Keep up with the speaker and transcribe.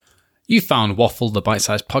You found Waffle, the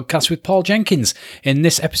bite-sized podcast with Paul Jenkins. In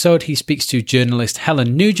this episode, he speaks to journalist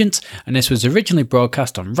Helen Nugent, and this was originally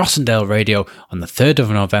broadcast on Rossendale Radio on the 3rd of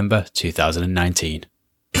November 2019.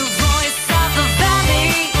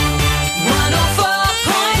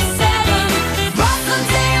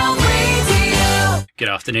 Good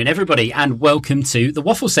afternoon, everybody, and welcome to the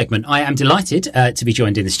Waffle segment. I am delighted to be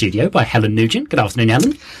joined in the studio by Helen Nugent. Good afternoon,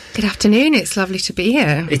 Helen. Good afternoon. It's lovely to be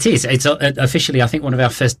here. It is. It's officially, I think, one of our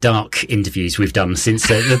first dark interviews we've done since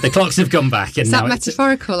the clocks have gone back. And is that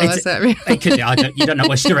metaphorical, or is that real? It could, you don't know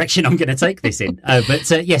which direction I'm going to take this in. But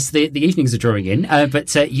yes, the evenings are drawing in.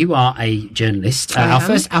 But you are a journalist, our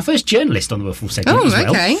first journalist on the Waffle segment as well.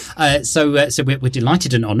 Okay. So we're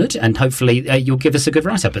delighted and honoured, and hopefully you'll give us a good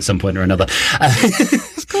write-up at some point or another.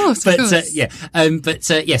 Of course. So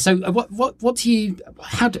what do you?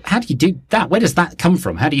 How do you do that? Where does that come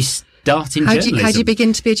from? How do you start in journalism? How do you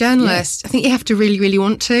begin to be a journalist? Yeah. I think you have to really, really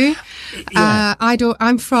want to. Yeah.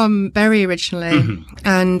 I'm from Bury originally,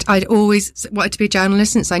 and I'd always wanted to be a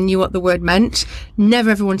journalist since I knew what the word meant.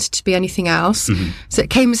 Never ever wanted to be anything else. So it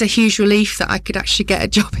came as a huge relief that I could actually get a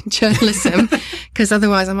job in journalism, because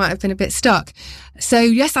otherwise I might have been a bit stuck. So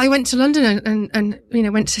yes, I went to London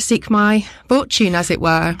and went to seek my fortune, as it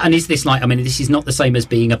were. And is this this is not the same as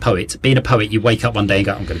being a poet. Being a poet, you wake up one day and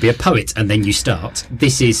go, I'm going to be a poet, and then you start.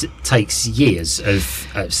 This takes years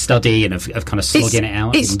of study and of kind of slogging it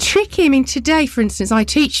out. It's tricky. I mean, today, for instance, I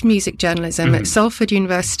teach music journalism at Salford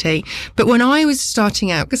University. But when I was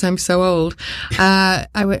starting out, because I'm so old,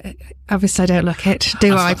 obviously I don't look it,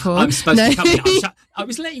 do I, Paul? I'm supposed to come here. I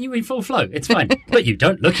was letting you in full flow. It's fine. But you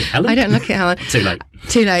don't look it, Helen. I don't look it, Helen.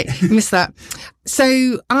 Too late. Missed that.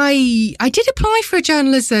 So I did apply for a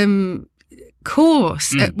journalism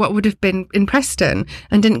course at what would have been in Preston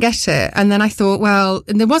and didn't get it. And then I thought, well,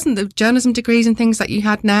 and there wasn't the journalism degrees and things that you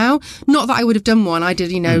had now. Not that I would have done one. I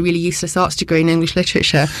did, really useless arts degree in English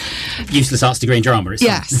literature. Useless arts degree in drama, it's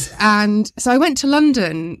yes. Fun. And so I went to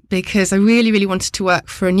London because I really, really wanted to work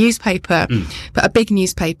for a newspaper, but a big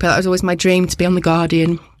newspaper. That was always my dream, to be on The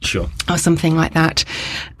Guardian. Sure. Or something like that.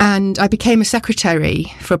 And I became a secretary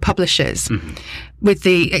for publishers with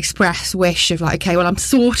the express wish of I'm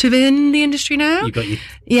sort of in the industry now. You got your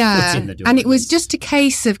foot in the door. And it was just a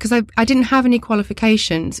case of, because I didn't have any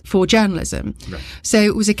qualifications for journalism. Right. So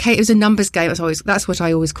it was a numbers game. That's what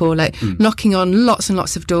I always call it. Knocking on lots and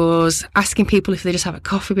lots of doors, asking people if they just have a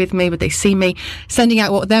coffee with me, would they see me, sending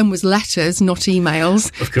out what then was letters, not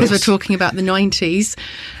emails, because we're talking about the 90s,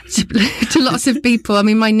 to lots of people. I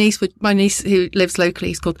mean, my niece who lives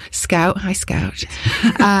locally is called Scout. Hi, Scout.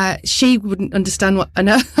 She wouldn't understand what I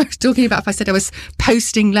was talking about if I said I was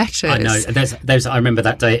posting letters. I know. I remember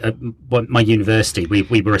that day at my university,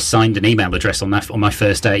 we were assigned an email address on my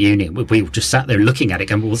first day at uni. We just sat there looking at it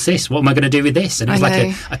going, what's this? What am I going to do with this? And it was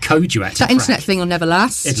like a code you had to That crack. internet thing will never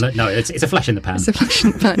last. It's a flash in the pan. It's a flash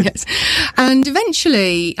in the pan, yes. And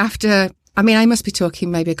eventually, after... I must be talking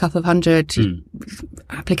maybe a couple of hundred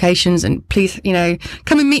applications, and please,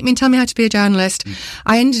 come and meet me and tell me how to be a journalist.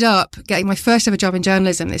 I ended up getting my first ever job in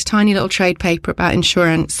journalism, this tiny little trade paper about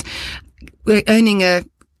insurance. We're earning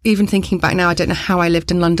even thinking back now, I don't know how I lived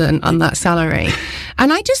in London on that salary.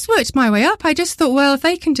 And I just worked my way up. I just thought, well, if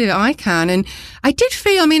they can do it, I can. And I did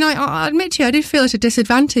feel, I admit to you, I did feel at a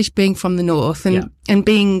disadvantage being from the north and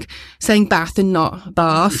saying Bath and not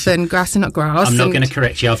Bath and grass and not grass. I'm not going to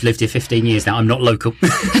correct you. I've lived here 15 years now. I'm not local.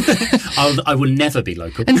 I will never be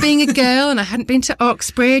local. And being a girl, and I hadn't been to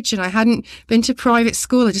Oxbridge, and I hadn't been to private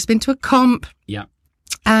school. I'd just been to a comp. Yeah.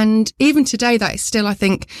 And even today, that is still, I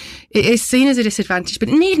think, it is seen as a disadvantage, but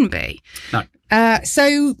it needn't be. No.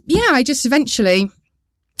 I just eventually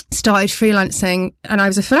started freelancing, and I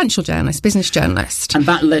was a financial journalist, business journalist. And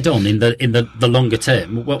that led on in the longer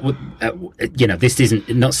term. This isn't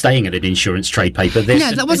not staying at an insurance trade paper.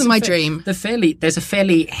 That wasn't my dream. There's a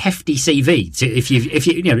fairly hefty CV if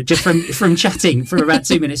you just from chatting for about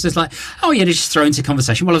 2 minutes, just just throw into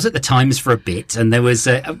conversation. Well, I was at the Times for a bit, and there was.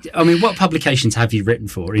 What publications have you written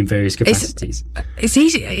for in various capacities? It's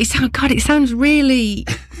easy. It sounds really.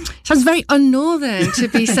 Sounds very un-northern to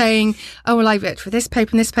be saying, oh, well, I wrote for this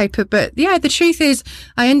paper and this paper. But yeah, the truth is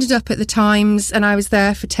I ended up at the Times, and I was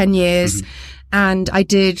there for 10 years and I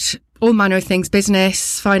did all manner of things,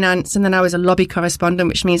 business, finance, and then I was a lobby correspondent,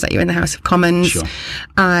 which means that you're in the House of Commons. Sure.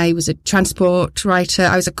 I was a transport writer.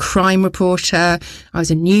 I was a crime reporter. I was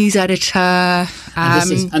a news editor.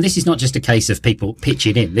 And this is not just a case of people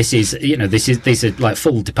pitching in. This is, these are like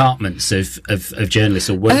full departments of journalists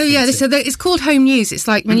or working. Oh yeah, it's called home news. It's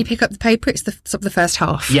like when you pick up the paper, it's the first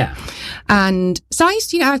half. Yeah. And so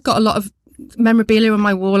I've got a lot of memorabilia on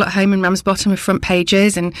my wall at home in Ramsbottom with front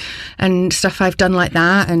pages and stuff I've done like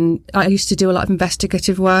that. And I used to do a lot of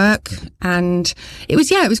investigative work, and it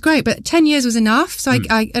was great. But 10 years was enough. So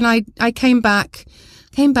I came back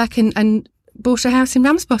and bought a house in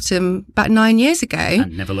Ramsbottom about 9 years ago.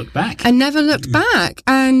 And never looked back.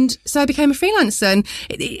 And so I became a freelancer. And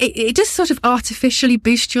it does sort of artificially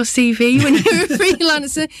boost your CV when you're a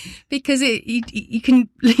freelancer, because you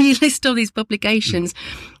list all these publications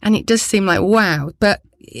and it does seem like, wow. But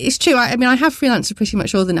it's true. I mean, I have freelanced for pretty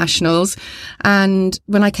much all the nationals. And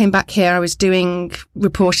when I came back here, I was doing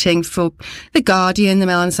reporting for The Guardian, The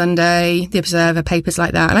Mail on Sunday, The Observer, papers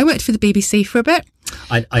like that. And I worked for the BBC for a bit.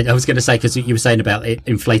 I was going to say, because you were saying about it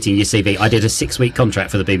inflating your CV, I did a 6-week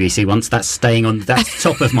contract for the BBC once. That's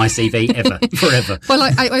top of my CV forever. Well,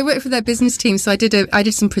 I worked for their business team, so I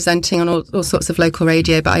did some presenting on all sorts of local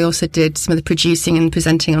radio, but I also did some of the producing and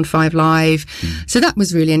presenting on 5 Live. So that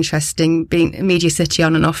was really interesting, being Media City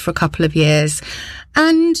on and off for a couple of years.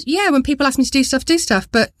 And yeah, when people ask me to do stuff,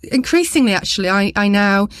 but increasingly, actually, I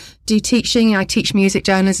now do teaching. I teach music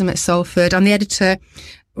journalism at Salford. I'm the editor,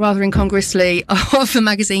 rather incongruously, of a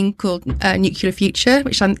magazine called Nuclear Future,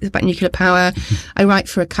 which is about nuclear power. I write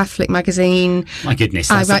for a Catholic magazine. My goodness.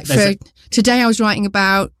 Today I was writing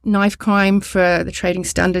about knife crime for the Trading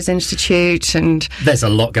Standards Institute, and there's a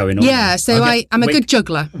lot going on. Yeah, so I'm a good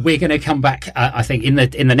juggler. We're going to come back, I think, in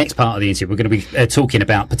the next part of the interview. We're going to be talking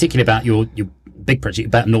particularly about your big project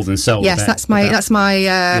about Northern Soul. Yes, that's my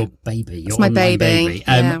your baby. That's my baby.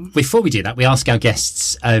 Before we do that, we ask our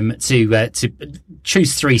guests to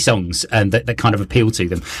choose 3 songs that kind of appeal to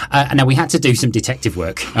them. And now we had to do some detective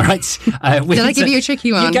work. All right. Did I give you a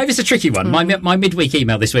tricky one? You gave us a tricky one. My midweek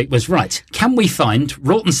email this week was, right, can we find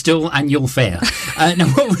Rawtenstall Annual Fair? Now,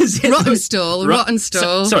 what was it?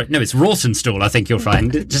 Rawtenstall. Sorry, no, it's Rawtenstall, I think you'll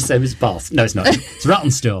find. Just so it's Bath. No, it's not. It's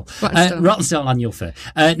Rawtenstall. Rawtenstall Annual Fair.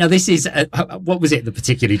 Now, this is, what was it that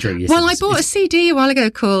particularly drew you? Well, I bought a CD a while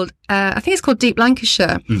ago called, I think it's called Deep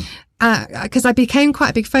Lancashire. Because I became quite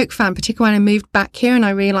a big folk fan, particularly when I moved back here and I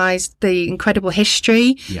realised the incredible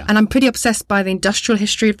history. Yeah. And I'm pretty obsessed by the industrial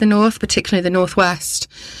history of the North, particularly the Northwest.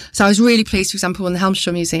 So I was really pleased, for example, when the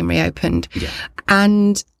Helmshaw Museum reopened. Yeah.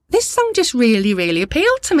 And this song just really, really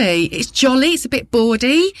appealed to me. It's jolly. It's a bit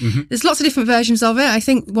bawdy. Mm-hmm. There's lots of different versions of it. I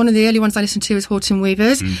think one of the early ones I listened to was Horton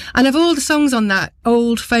Weavers. And of all the songs on that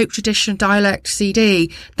old folk tradition dialect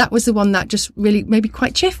CD, that was the one that just really made me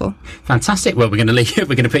quite cheerful. Fantastic. Well, we're going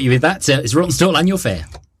to put you with that. It's Rawtenstall Annual Fair.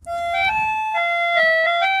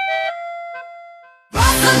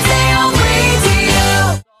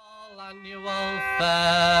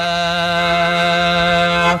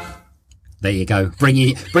 There you go.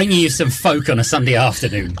 Bringing you some folk on a Sunday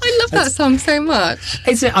afternoon. I love that song so much. I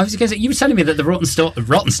was going to say, you were telling me that the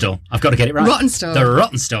Rawtenstall, I've got to get it right. Rawtenstall. The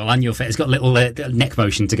Rawtenstall Annual Fair. It's got a little neck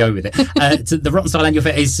motion to go with it. The Rawtenstall Annual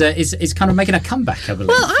Fair is kind of making a comeback, I believe.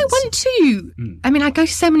 Well, I went to. I mean, I go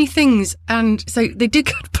to so many things, and so they did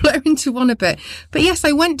kind of blur into one a bit. But yes,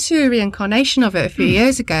 I went to a reincarnation of it a few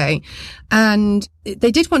years ago, and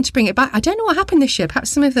they did want to bring it back. I don't know what happened this year. Perhaps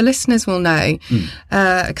some of the listeners will know,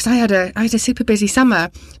 because I had a super busy summer.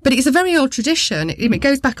 But it's a very old tradition. It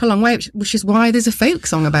goes back a long way, which is why there's a folk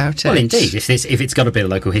song about it. Well, indeed, if it's got a bit of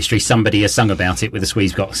local history, somebody has sung about it with a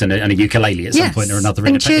squeeze box and a ukulele at some point or another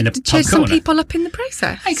in a pub cheer some people up in the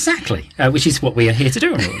process. Exactly, which is what we are here to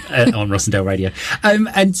do on Rossendale Radio.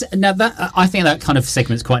 And now that I think that kind of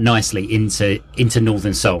segments quite nicely into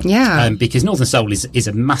Northern Soul. Yeah, because Northern Soul is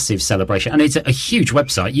a massive celebration, and it's a huge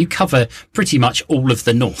website. You cover pretty much all of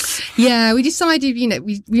the North. Yeah, we decided,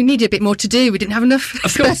 we needed a bit more to do. We didn't have enough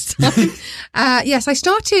spare time. Yes, I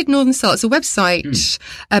started Northern Soul. It's a website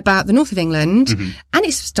about the north of England, and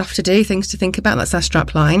it's stuff to do, things to think about. That's our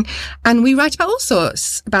strapline. And we write about all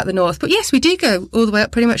sorts about the north. But yes, we do go all the way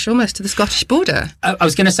up pretty much almost to the Scottish border. I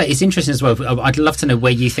was going to say, it's interesting as well. I'd love to know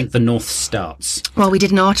where you think the north starts. Well, we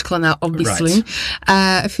did an article on that, obviously,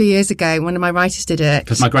 a few years ago. One of my writers did it.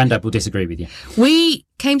 Because my granddad will disagree with you. We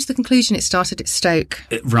came to the conclusion it started at Stoke.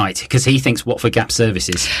 Right, because he thinks Watford Gap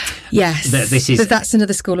Services. Yes, that's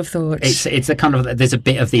another school of thought. It's a kind of, there's a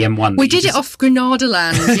bit of the M1. We did it off Granada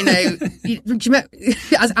land,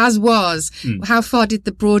 as was. How far did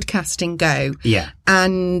the broadcasting go? Yeah.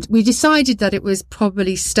 And we decided that it was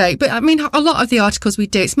probably Stoke. But I mean, a lot of the articles we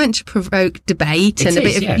do, it's meant to provoke debate and a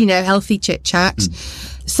bit of, healthy chit chat.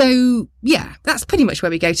 So, yeah, that's pretty much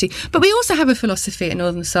where we go to. But we also have a philosophy at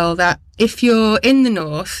Northern Soul that if you're in the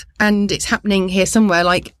north and it's happening here somewhere,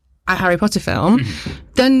 like a Harry Potter film,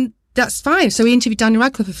 then that's fine. So we interviewed Daniel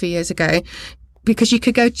Radcliffe a few years ago. because you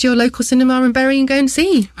could go to your local cinema in Bury and go and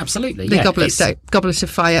see Absolutely, the yeah. Goblet of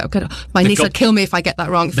Fire. My niece will kill me if I get that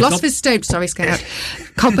wrong. Philosopher's Stone. Sorry, Scout.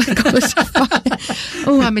 Goblet of Fire.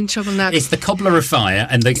 Oh, I'm in trouble now. It's the Cobbler of Fire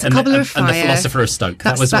and the Philosopher of Stoke.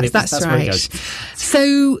 That's right. Where it goes.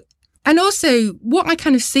 So. And also, what I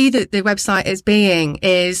kind of see that the website as being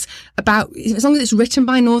is about, as long as it's written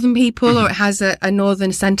by Northern people or it has a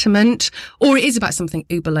Northern sentiment, or it is about something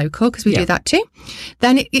uber local, because we do that too,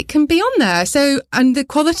 then it can be on there. So, and the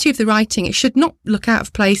quality of the writing, it should not look out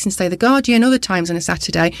of place in, say, The Guardian, other times on a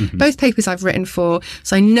Saturday. Both papers I've written for,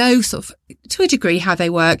 so I know sort of to a degree how they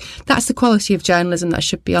work. That's the quality of journalism that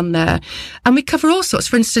should be on there. And we cover all sorts.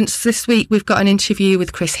 For instance, this week we've got an interview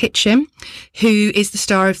with Chris Hitcham, who is the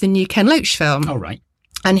star of the new Ken Loach film. Oh, right.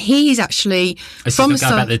 And he's actually from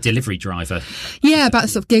about the delivery driver. Yeah, about the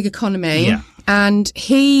sort of gig economy. Yeah. And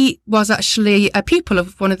he was actually a pupil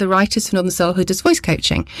of one of the writers for Northern Soul who does voice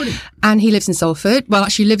coaching. Brilliant. And he lives in Salford. Well,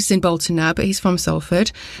 actually lives in Bolton now, but he's from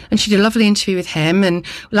Salford. And she did a lovely interview with him. And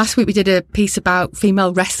last week we did a piece about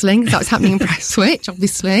female wrestling. That was happening in Prestwich,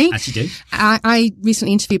 obviously. As you do. I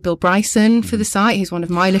recently interviewed Bill Bryson for the site. He's one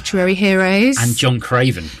of my literary heroes. And John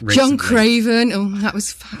Craven. Recently. John Craven. Oh, that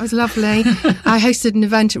was lovely. I hosted an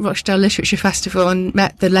event at Rochdale Literature Festival and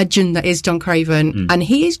met the legend that is John Craven. And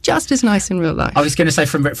he is just as nice in real life. I was going to say,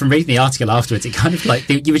 from reading the article afterwards, it kind of like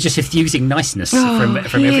you were just effusing niceness from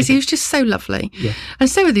everything. He was just so lovely, yeah. And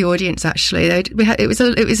so were the audience. Actually, it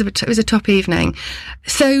was a top evening.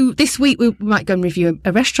 So this week we might go and review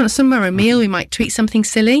a restaurant somewhere, a meal. We might tweet something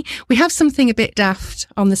silly. We have something a bit daft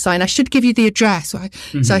on the sign. I should give you the address so I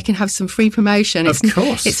can have some free promotion. Of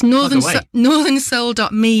course, it's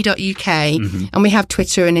northernsoul.me.uk, and we have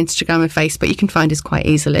Twitter and Instagram and Facebook. You can find us quite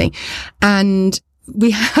easily, and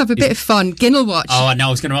we have a bit of fun. Ginnell Watch. Oh, no,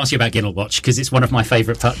 I was going to ask you about Ginnell Watch because it's one of my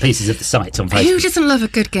favourite pieces of the site on Facebook. Who doesn't love a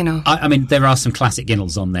good Ginnell? I mean, there are some classic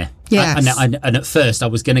Ginnells on there. Yes. And at first I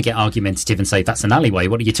was going to get argumentative and say, that's an alleyway.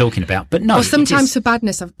 What are you talking about? But no. Or sometimes for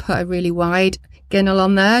badness, I've put a really wide Ginnell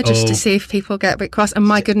on there just to see if people get a bit cross. And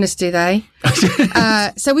my goodness, do they?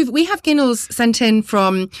 So we have Ginnells sent in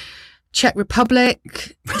from Czech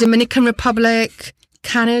Republic, Dominican Republic,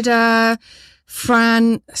 Canada,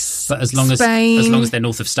 France, but as long Spain. as they're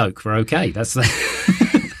north of Stoke, we're okay. That's I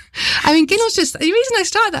mean, Ginnell's just the reason I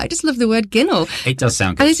started that. I just love the word Ginnell. It does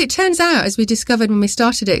sound good. And as it turns out, as we discovered when we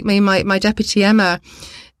started it, me and my deputy Emma,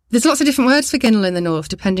 there's lots of different words for Ginnell in the north,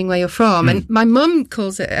 depending where you're from. And my mum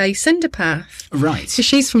calls it a cinder path. Right. So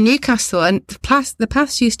she's from Newcastle, and the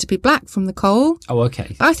paths used to be black from the coal. Oh,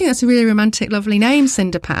 okay. I think that's a really romantic, lovely name,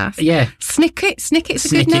 cinder path. Yeah. Snicket's a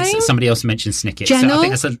good name. Somebody else mentioned Snicket. Gennell. So I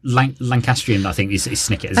think that's a Lancastrian, I think, is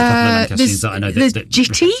Snicket. There's a couple of Lancastrians that I know. There's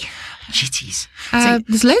Jitty. Jitties.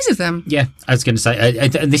 There's loads of them. Yeah, I was going to say,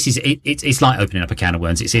 and this is it's like opening up a can of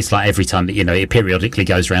worms. It's like every time that it periodically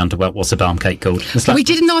goes round about what's a barm cake called. Like, we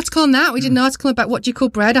did an article on that. We did an article about what do you call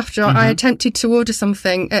bread after I attempted to order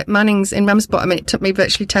something at Manning's in Ramsbottom, and it took me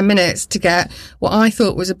virtually 10 minutes to get what I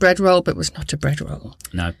thought was a bread roll, but was not a bread roll.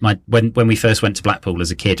 No, when we first went to Blackpool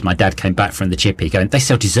as a kid, my dad came back from the Chippy going, they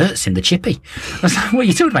sell desserts in the Chippy. I was like, what are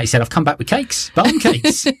you talking about? He said, I've come back with cakes, barm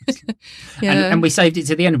cakes. Yeah. And we saved it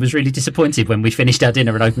to the end and was really disappointed when we finished our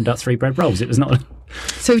dinner and opened up 3 bread rolls. It was not.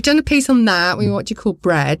 So we've done a piece on that. What do you call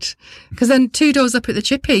bread? Because then 2 doors up at the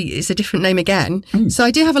Chippy is a different name again. So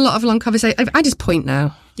I do have a lot of long conversation. I just point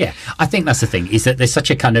now. Yeah, I think that's the thing, is that there's such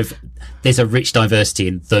a there's a rich diversity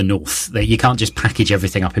in the North that you can't just package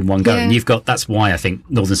everything up in one go. Yeah. And that's why I think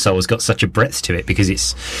Northern Soul has got such a breadth to it, because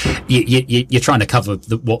it's, you're trying to cover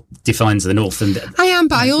what defines the North. And I am,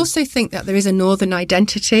 but I also think that there is a Northern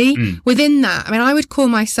identity within that. I mean, I would call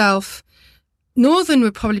myself, Northern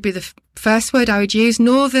would probably be the first word I would use.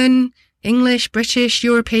 Northern, English, British,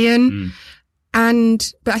 European.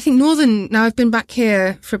 But I think Northern, now I've been back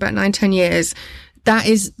here for about 9-10 years,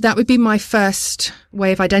 that would be my first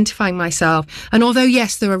way of identifying myself. And although,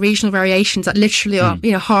 yes, there are regional variations that literally are,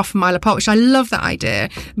 half a mile apart, which I love that idea,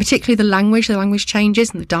 particularly the language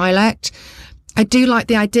changes and the dialect. I do like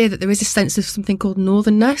the idea that there is a sense of something called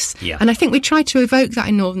northernness. Yeah. And I think we try to evoke that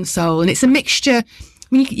in Northern Soul. And it's a mixture.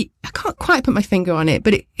 I mean, I can't quite put my finger on it,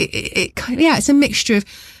 but it's a mixture of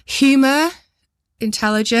humour,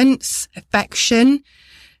 intelligence, affection,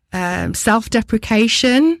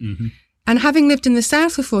 self-deprecation. And having lived in the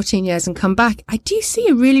South for 14 years and come back, I do see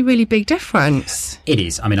a really, really big difference. It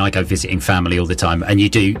is. I mean, I go visiting family all the time, and you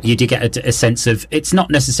do get a sense of, it's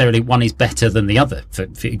not necessarily one is better than the other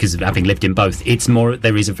because of having lived in both. It's more,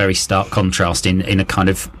 there is a very stark contrast in a kind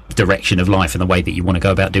of direction of life and the way that you want to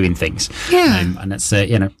go about doing things. Yeah. And that's,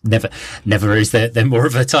 never is there more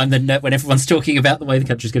of a time than when everyone's talking about the way the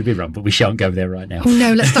country's going to be run, but we shan't go there right now. Oh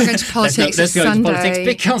no, let's not go into politics. Let's go into politics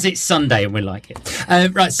because it's Sunday and we like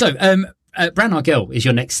it. Right, so... Brown Eyed Girl is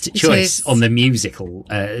your next choice on the musical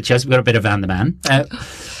choice. We've got a bit of Van the Man.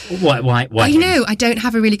 Why? I don't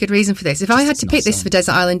have a really good reason for this. If I had to pick this for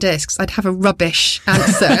Desert Island Discs, I'd have a rubbish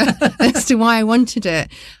answer as to why I wanted it.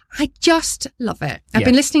 I just love it. I've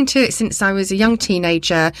been listening to it since I was a young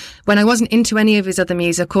teenager, when I wasn't into any of his other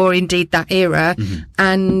music or indeed that era. Mm-hmm.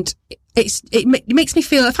 And it makes me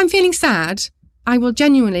feel, if I'm feeling sad, I will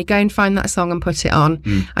genuinely go and find that song and put it on.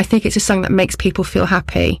 I think it's a song that makes people feel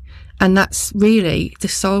happy. And that's really the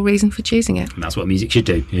sole reason for choosing it. And that's what music should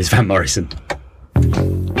do. Here's Van Morrison.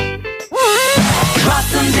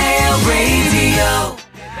 Rossendale Radio.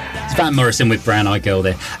 It's Van Morrison with Brown Eyed Girl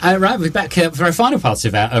there. Right, we're back for our final part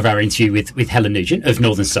of our interview with Helen Nugent of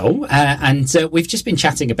Northern Soul. And we've just been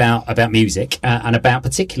chatting about music and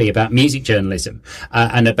particularly about music journalism.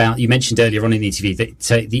 And about, you mentioned earlier on in the interview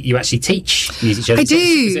that you actually teach music journalism. I do.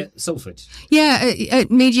 Is it Salford? Yeah, at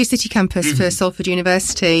Media City campus for Salford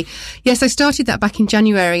University. Yes, I started that back in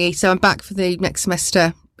January. So I'm back for the next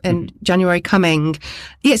semester. In January coming.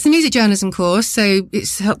 Yeah, it's the music journalism course, so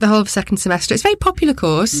it's the whole of second semester. It's a very popular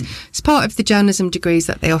course. It's part of the journalism degrees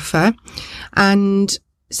that they offer. And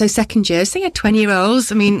so second year, so 20-year-olds.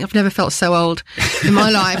 I mean, I've never felt so old in my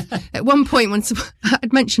life. At one point, when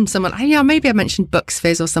I'd mentioned someone, maybe I mentioned Bucks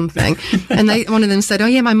Fizz or something, and one of them said, "Oh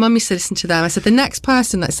yeah, my mum used to listen to them." I said, "The next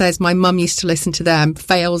person that says my mum used to listen to them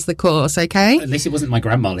fails the course." Okay. At least it wasn't my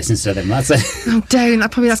grandma listens to them. That's it. Oh, don't.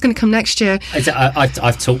 That's going to come next year.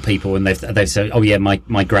 I've taught people, and they've said, "Oh yeah,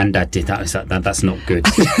 my granddad did that." That's not good.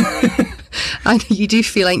 And you do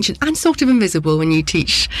feel ancient and sort of invisible when you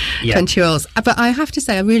teach 20-year-olds. But I have to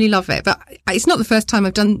say, I really love it. But it's not the first time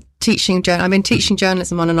I've done teaching. I've been teaching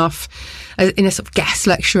journalism on and off in a sort of guest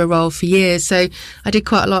lecturer role for years. So I did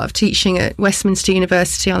quite a lot of teaching at Westminster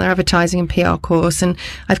University on their advertising and PR course. And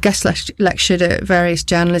I've guest lectured at various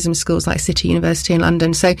journalism schools like City University in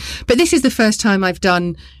London. So, but this is the first time I've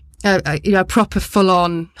done a proper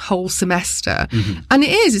full-on whole semester. And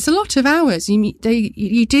it's a lot of hours.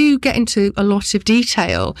 You do get into a lot of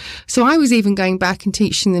detail. So I was even going back and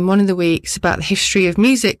teaching them one of the weeks about the history of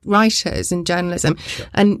music writers in journalism,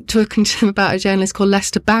 and talking to them about a journalist called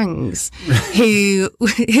Lester Bangs, who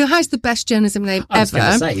has the best journalism name ever. I was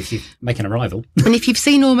going to say, if you're making a rival. And if you've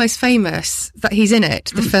seen Almost Famous, that he's in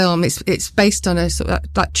it, the film, it's based on a sort of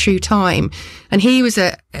like true time. And he was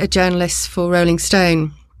a journalist for Rolling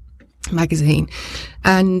Stone magazine,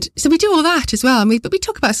 and so we do all that as well. And we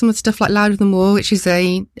talk about some of the stuff like Louder Than War, which is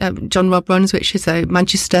John Robb runs, which is a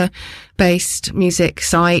Manchester-based music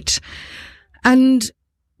site, and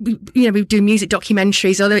we do music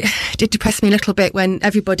documentaries, although it did depress me a little bit when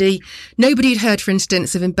nobody had heard, for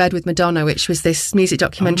instance, of In Bed with Madonna, which was this music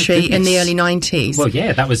documentary in the early 90s. Well,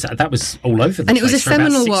 yeah, that was all over the place. And it was a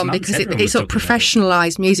seminal one because it sort of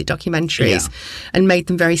professionalised music documentaries and made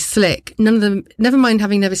them very slick. None of them, never mind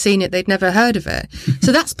having never seen it, they'd never heard of it.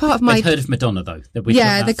 So that's part of my... They'd heard of Madonna, though.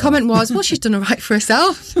 The comment was, well, she's done all right for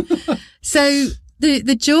herself. So...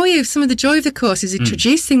 The joy of the course is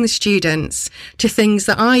introducing the students to things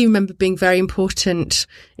that I remember being very important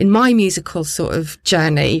in my musical sort of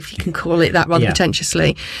journey, if you can call it that rather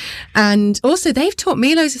pretentiously. And also they've taught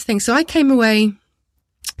me loads of things. So I came away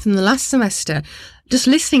from the last semester just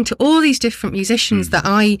listening to all these different musicians that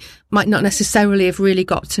I might not necessarily have really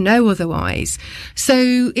got to know otherwise.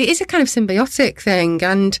 So it is a kind of symbiotic thing.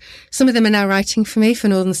 And some of them are now writing for me for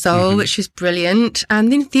Northern Soul, which is brilliant. And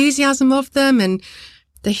the enthusiasm of them and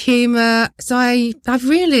the humour. So I've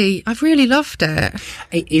really loved it.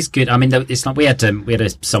 It is good. I mean, it's like we had a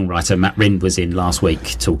songwriter, Matt Rind, was in last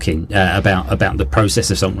week talking about the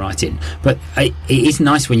process of songwriting. But it is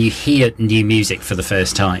nice when you hear new music for the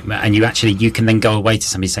first time, and you can then go away to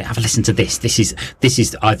somebody and say, "Have a listen to this. This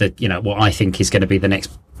is either what I think is going to be the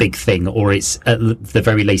next big thing, or it's at the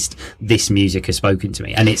very least this music has spoken to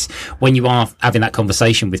me." And it's when you are having that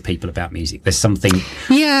conversation with people about music, there's something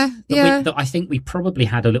that I think we probably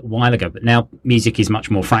had a little while ago, but now music is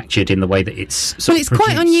much more fractured in the way that it's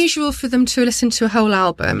quite unusual for them to listen to a whole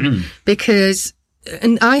album because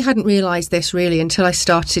and I hadn't realised this really until I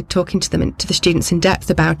started talking to them, to the students in depth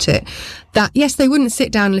about it, that yes, they wouldn't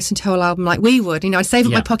sit down and listen to a whole album like we would. I'd save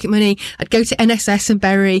up my pocket money, I'd go to NSS and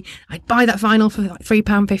Bury, I'd buy that vinyl for like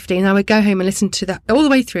 £3.50, and I would go home and listen to that all the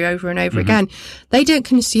way through over and over again. They don't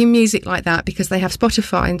consume music like that because they have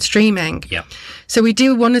Spotify and streaming. Yeah. So we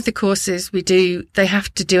do one of the courses, they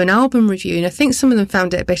have to do an album review, and I think some of them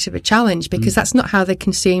found it a bit of a challenge because that's not how they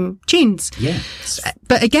consume tunes. Yeah.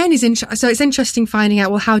 But again, so it's interesting finding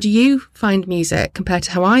out, well, how do you find music compared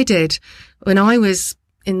to how I did when I was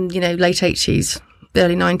in, late 80s,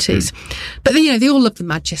 early 90s. But, they all love the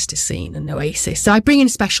Manchester scene and Oasis. So I bring in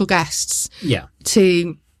special guests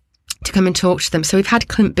to come and talk to them. So we've had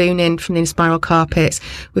Clint Boone in from the Inspiral Carpets.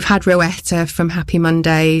 We've had Rowetta from Happy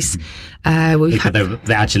Mondays. They're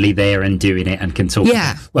actually there and doing it and can talk.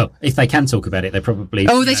 Yeah. Well, if they can talk about it, they probably.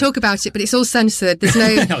 Oh, they talk about it, but it's all censored. There's no.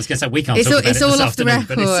 I was going to say we can't. It's all off the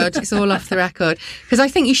record. It's all off the record. Because I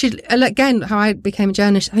think you should, again, how I became a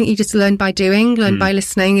journalist. I think you just learn by doing, learn by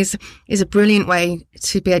listening is a brilliant way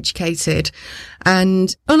to be educated.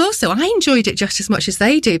 And also, I enjoyed it just as much as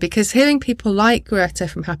they do, because hearing people like Rowetta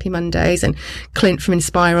from Happy Mondays and Clint from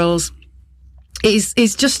Inspirals is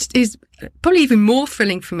probably even more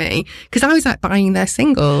thrilling for me, because I was like buying their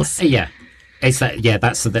singles. Yeah. It's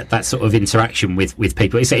that sort of interaction with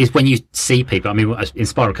people. It's when you see people. I mean,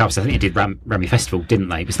 Inspiral Carpets, I think they did Ramy Festival, didn't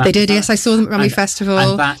they? They did, yes. I saw them at Ramy Festival.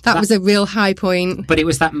 And that was a real high point. But it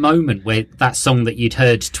was that moment where that song that you'd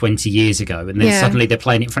heard 20 years ago, and then suddenly they're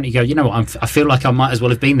playing it in front of you. You go, what? I feel like I might as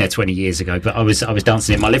well have been there 20 years ago, but I was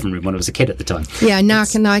dancing in my living room when I was a kid at the time. Yeah, now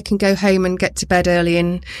I can go home and get to bed early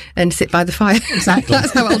and sit by the fire. Exactly.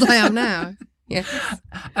 That's how old I am now. Yeah.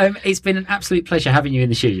 It's been an absolute pleasure having you in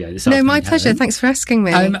the studio this afternoon. No, my pleasure. Thanks for asking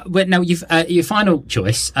me. Well, now your final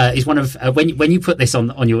choice is one of when you put this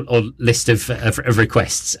on your list of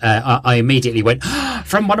requests. I immediately went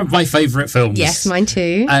from one of my favourite films. Yes, mine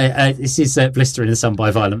too. This is Blister in the Sun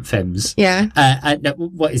by Violent Femmes. Yeah. No,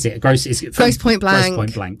 what is it? Gross Point Blank. Grosse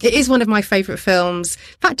Pointe Blank. It is one of my favourite films.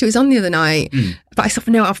 In fact, it was on the other night, but I sort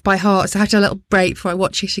of know it off by heart, so I had to have a little break before I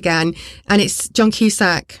watch it again. And it's John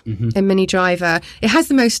Cusack in Minnie Driver. It has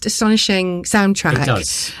the most astonishing soundtrack. It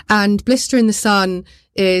does. And Blister in the Sun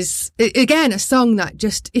is, again, a song that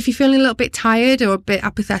just, if you're feeling a little bit tired or a bit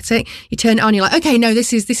apathetic, you turn it on, you're like, okay, no,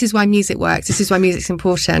 this is why music works. This is why music's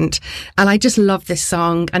important. And I just love this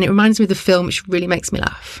song. And it reminds me of the film, which really makes me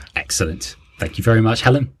laugh. Excellent. Thank you very much,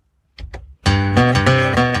 Helen.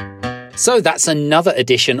 So that's another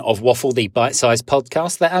edition of Waffle, the bite-sized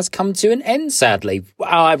podcast that has come to an end, sadly.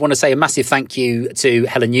 I want to say a massive thank you to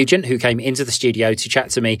Helen Nugent, who came into the studio to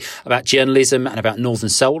chat to me about journalism and about Northern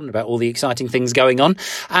Soul and about all the exciting things going on.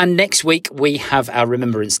 And next week, we have our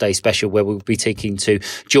Remembrance Day special, where we'll be talking to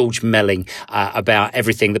George Melling about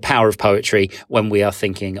everything, the power of poetry when we are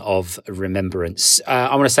thinking of remembrance.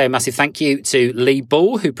 I want to say a massive thank you to Lee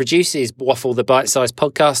Ball, who produces Waffle, the bite-sized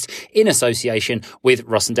podcast in association with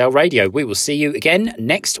Rossendale Radio. We will see you again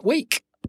next week.